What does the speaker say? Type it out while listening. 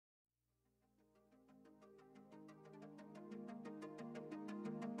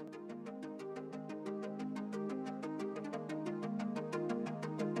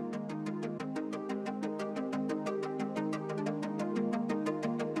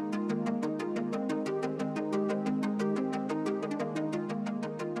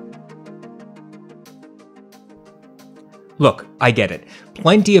Look, I get it.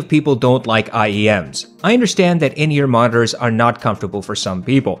 Plenty of people don't like IEMs. I understand that in-ear monitors are not comfortable for some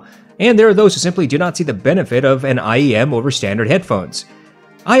people, and there are those who simply do not see the benefit of an IEM over standard headphones.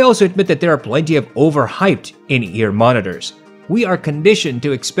 I also admit that there are plenty of overhyped in-ear monitors. We are conditioned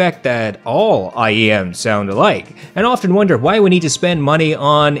to expect that all IEMs sound alike, and often wonder why we need to spend money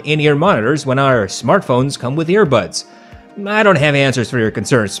on in-ear monitors when our smartphones come with earbuds. I don't have answers for your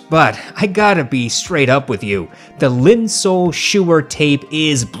concerns, but I gotta be straight up with you. The Linsoul Shuoer tape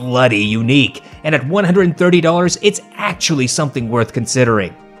is bloody unique, and at $130, it's actually something worth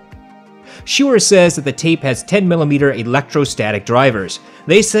considering. Shuoer says that the tape has 10mm electrostatic drivers.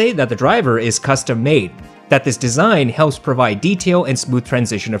 They say that the driver is custom made, that this design helps provide detail and smooth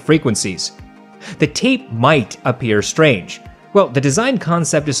transition of frequencies. The tape might appear strange. Well, the design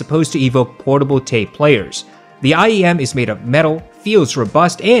concept is supposed to evoke portable tape players. The IEM is made of metal, feels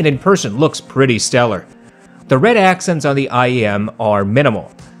robust, and in person looks pretty stellar. The red accents on the IEM are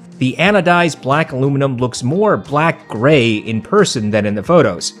minimal. The anodized black aluminum looks more black-gray in person than in the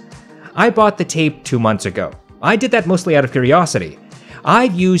photos. I bought the tape 2 months ago. I did that mostly out of curiosity.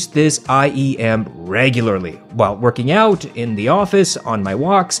 I've used this IEM regularly. While working out, in the office, on my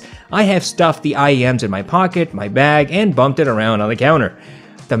walks, I have stuffed the IEMs in my pocket, my bag, and bumped it around on the counter.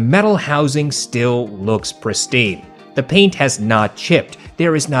 The metal housing still looks pristine. The paint has not chipped.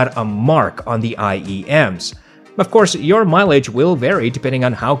 There is not a mark on the IEMs. Of course, your mileage will vary depending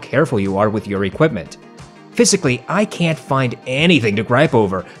on how careful you are with your equipment. Physically, I can't find anything to gripe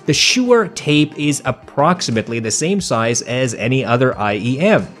over. The Shuoer tape is approximately the same size as any other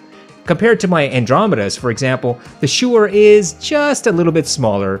IEM. Compared to my Andromedas, for example, the Shuoer is just a little bit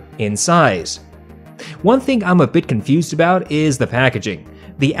smaller in size. One thing I'm a bit confused about is the packaging.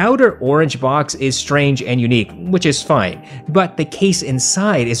 The outer orange box is strange and unique, which is fine, but the case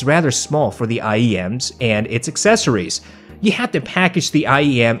inside is rather small for the IEMs and its accessories. You have to package the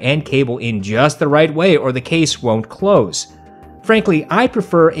IEM and cable in just the right way or the case won't close. Frankly, I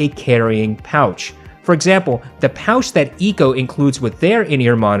prefer a carrying pouch. For example, the pouch that Eco includes with their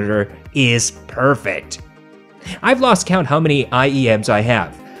in-ear monitor is perfect. I've lost count how many IEMs I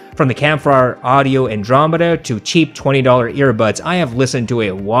have. From the Campfire Audio Andromeda to cheap $20 earbuds, I have listened to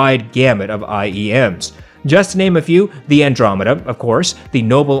a wide gamut of IEMs. Just to name a few, the Andromeda, of course, the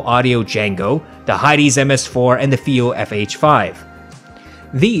Noble Audio Django, the Heidi's MS4, and the FIO FH5.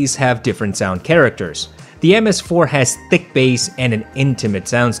 These have different sound characters. The MS4 has thick bass and an intimate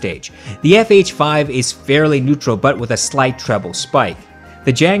soundstage. The FH5 is fairly neutral but with a slight treble spike.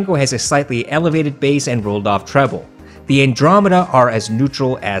 The Django has a slightly elevated bass and rolled off treble. The Andromeda are as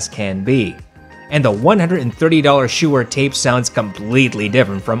neutral as can be. And the $130 Shuoer tape sounds completely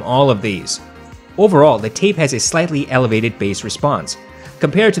different from all of these. Overall, the tape has a slightly elevated bass response.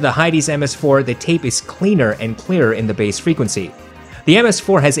 Compared to the Heidi's MS4, the tape is cleaner and clearer in the bass frequency. The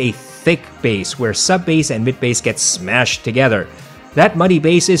MS4 has a thick bass where sub-bass and mid-bass get smashed together. That muddy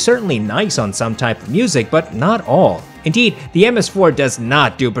bass is certainly nice on some type of music, but not all. Indeed, the MS4 does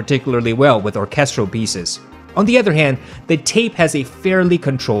not do particularly well with orchestral pieces. On the other hand, the tape has a fairly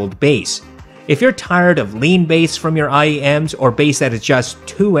controlled bass. If you're tired of lean bass from your IEMs or bass that is just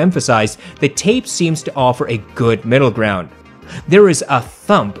too emphasized, the tape seems to offer a good middle ground. There is a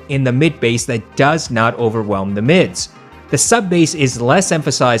thump in the mid-bass that does not overwhelm the mids. The sub-bass is less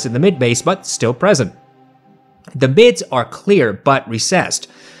emphasized in the mid-bass but still present. The mids are clear but recessed.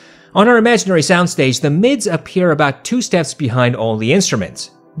 On our imaginary soundstage, the mids appear about 2 steps behind all the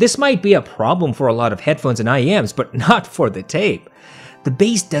instruments. This might be a problem for a lot of headphones and IEMs, but not for the tape. The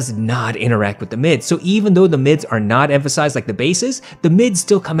bass does not interact with the mids, so even though the mids are not emphasized like the basses, the mids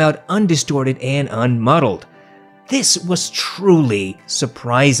still come out undistorted and unmuddled. This was truly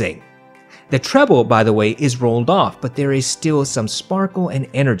surprising. The treble, by the way, is rolled off, but there is still some sparkle and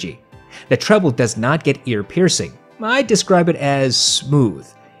energy. The treble does not get ear-piercing. I describe it as smooth.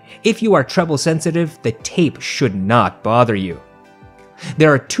 If you are treble sensitive, the tape should not bother you.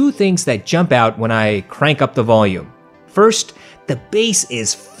 There are 2 things that jump out when I crank up the volume. First, the bass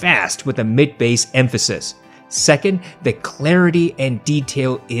is fast with a mid-bass emphasis. Second, the clarity and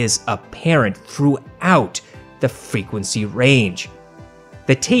detail is apparent throughout the frequency range.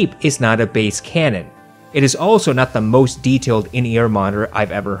 The tape is not a bass cannon. It is also not the most detailed in-ear monitor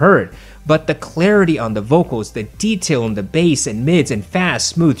I've ever heard, but the clarity on the vocals, the detail in the bass and mids, and fast,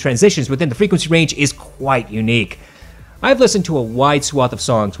 smooth transitions within the frequency range is quite unique. I've listened to a wide swath of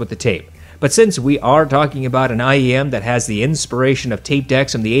songs with the tape, but since we are talking about an IEM that has the inspiration of tape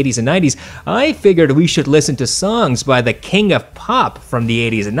decks from the 80s and 90s, I figured we should listen to songs by the king of pop from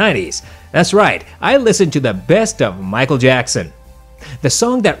the 80s and 90s. That's right, I listened to the best of Michael Jackson. The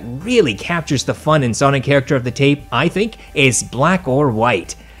song that really captures the fun and sonic character of the tape, I think, is Black or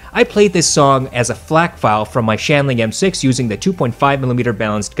White. I played this song as a FLAC file from my Shanling M6 using the 2.5mm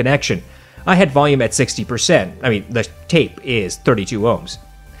balanced connection. I had volume at 60%. I mean, the tape is 32 ohms.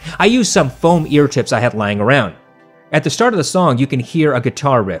 I used some foam ear tips I had lying around. At the start of the song, you can hear a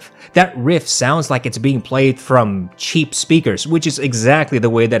guitar riff. That riff sounds like it's being played from cheap speakers, which is exactly the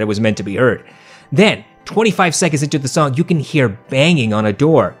way that it was meant to be heard. Then, 25 seconds into the song, you can hear banging on a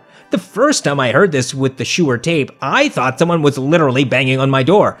door. The first time I heard this with the Shuoer tape, I thought someone was literally banging on my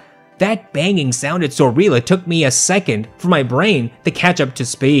door. That banging sounded so real it took me a second for my brain to catch up to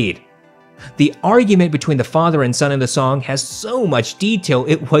speed. The argument between the father and son in the song has so much detail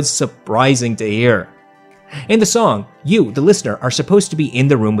it was surprising to hear. In the song, you, the listener, are supposed to be in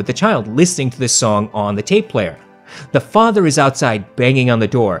the room with the child listening to this song on the tape player. The father is outside banging on the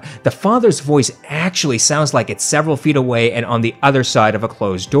door. The father's voice actually sounds like it's several feet away and on the other side of a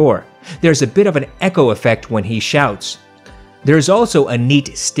closed door. There's a bit of an echo effect when he shouts. There's also a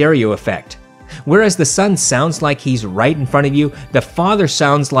neat stereo effect. Whereas the son sounds like he's right in front of you, the father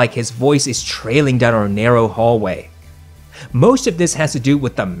sounds like his voice is trailing down a narrow hallway. Most of this has to do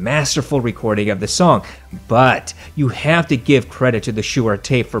with the masterful recording of the song, but you have to give credit to the Shuoer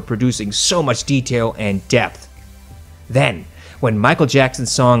tape for producing so much detail and depth. Then, when Michael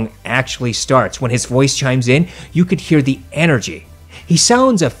Jackson's song actually starts, when his voice chimes in, you could hear the energy. He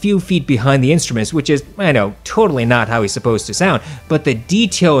sounds a few feet behind the instruments, which is, I know, totally not how he's supposed to sound, but the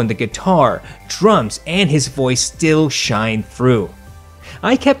detail in the guitar, drums, and his voice still shine through.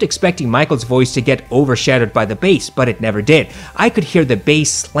 I kept expecting Michael's voice to get overshadowed by the bass, but it never did. I could hear the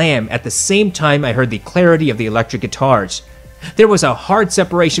bass slam at the same time I heard the clarity of the electric guitars. There was a hard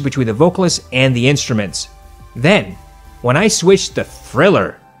separation between the vocalist and the instruments. Then, when I switched to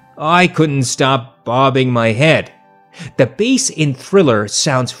Thriller, I couldn't stop bobbing my head. The bass in Thriller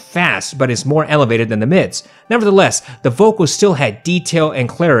sounds fast but is more elevated than the mids. Nevertheless, the vocals still had detail and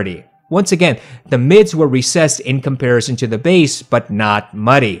clarity. Once again, the mids were recessed in comparison to the bass, but not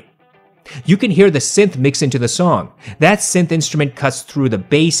muddy. You can hear the synth mix into the song. That synth instrument cuts through the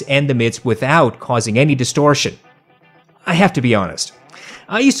bass and the mids without causing any distortion. I have to be honest.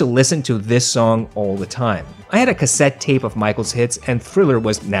 I used to listen to this song all the time. I had a cassette tape of Michael's hits and Thriller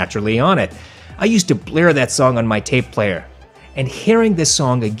was naturally on it. I used to blare that song on my tape player. And hearing this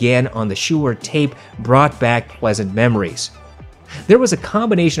song again on the Shuoer tape brought back pleasant memories. There was a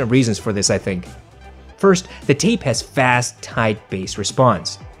combination of reasons for this, I think. First, the tape has fast, tight bass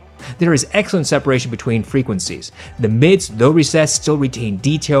response. There is excellent separation between frequencies. The mids, though recessed, still retain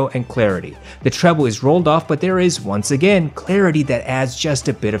detail and clarity. The treble is rolled off, but there is, once again, clarity that adds just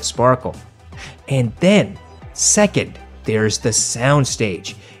a bit of sparkle. And then, second, there's the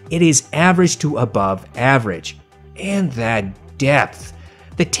soundstage. It is average to above average. And that depth.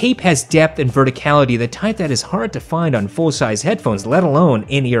 The tape has depth and verticality, the type that is hard to find on full-size headphones, let alone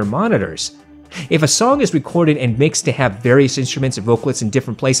in-ear monitors. If a song is recorded and mixed to have various instruments and vocalists in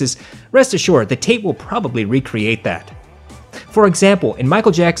different places, rest assured the tape will probably recreate that. For example, in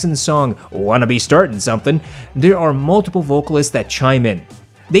Michael Jackson's song "Wanna Be Startin' Something," there are multiple vocalists that chime in.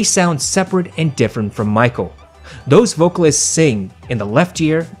 They sound separate and different from Michael. Those vocalists sing in the left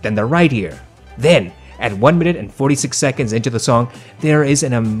ear, then the right ear. Then, at 1 minute and 46 seconds into the song, there is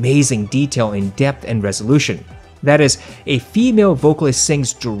an amazing detail in depth and resolution. That is, a female vocalist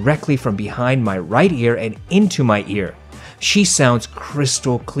sings directly from behind my right ear and into my ear. She sounds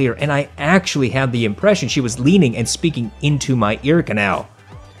crystal clear, and I actually had the impression she was leaning and speaking into my ear canal.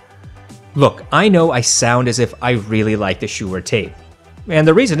 Look, I know I sound as if I really like the Shuoer tape. And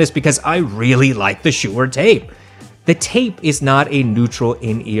the reason is because I really like the Shuoer tape. The tape is not a neutral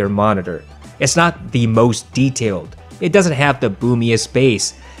in-ear monitor. It's not the most detailed. It doesn't have the boomiest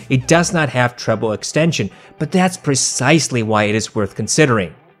bass. It does not have treble extension, but that's precisely why it is worth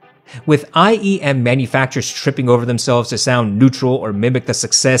considering. With IEM manufacturers tripping over themselves to sound neutral or mimic the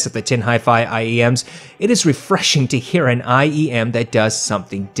success of the tin hi-fi IEMs, it is refreshing to hear an IEM that does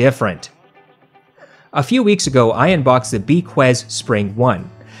something different. A few weeks ago, I unboxed the Bequez Spring 1.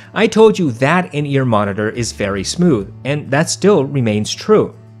 I told you that in-ear monitor is very smooth, and that still remains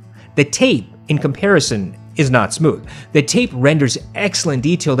true. The tape, in comparison, is not smooth. The tape renders excellent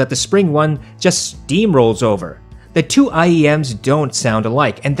detail that the Spring 1 just steamrolls over. The two IEMs don't sound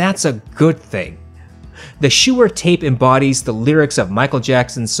alike, and that's a good thing. The Shuoer tape embodies the lyrics of Michael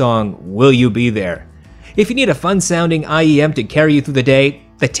Jackson's song, "Will You Be There?" If you need a fun-sounding IEM to carry you through the day,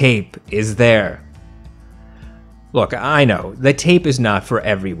 the tape is there. Look, I know, the tape is not for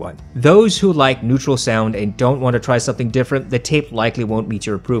everyone. Those who like neutral sound and don't want to try something different, the tape likely won't meet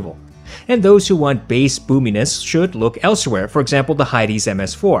your approval. And those who want bass boominess should look elsewhere, for example the Heidi's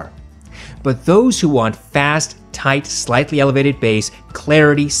MS4. But those who want fast, tight, slightly elevated bass,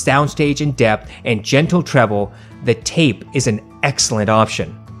 clarity, soundstage and depth, and gentle treble, the tape is an excellent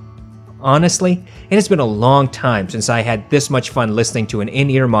option. Honestly, it has been a long time since I had this much fun listening to an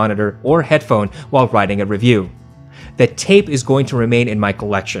in-ear monitor or headphone while writing a review. The tape is going to remain in my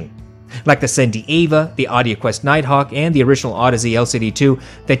collection. Like the Sennheiser Ava, the AudioQuest Nighthawk, and the original Audeze LCD2,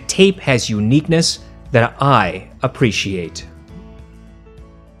 the tape has uniqueness that I appreciate.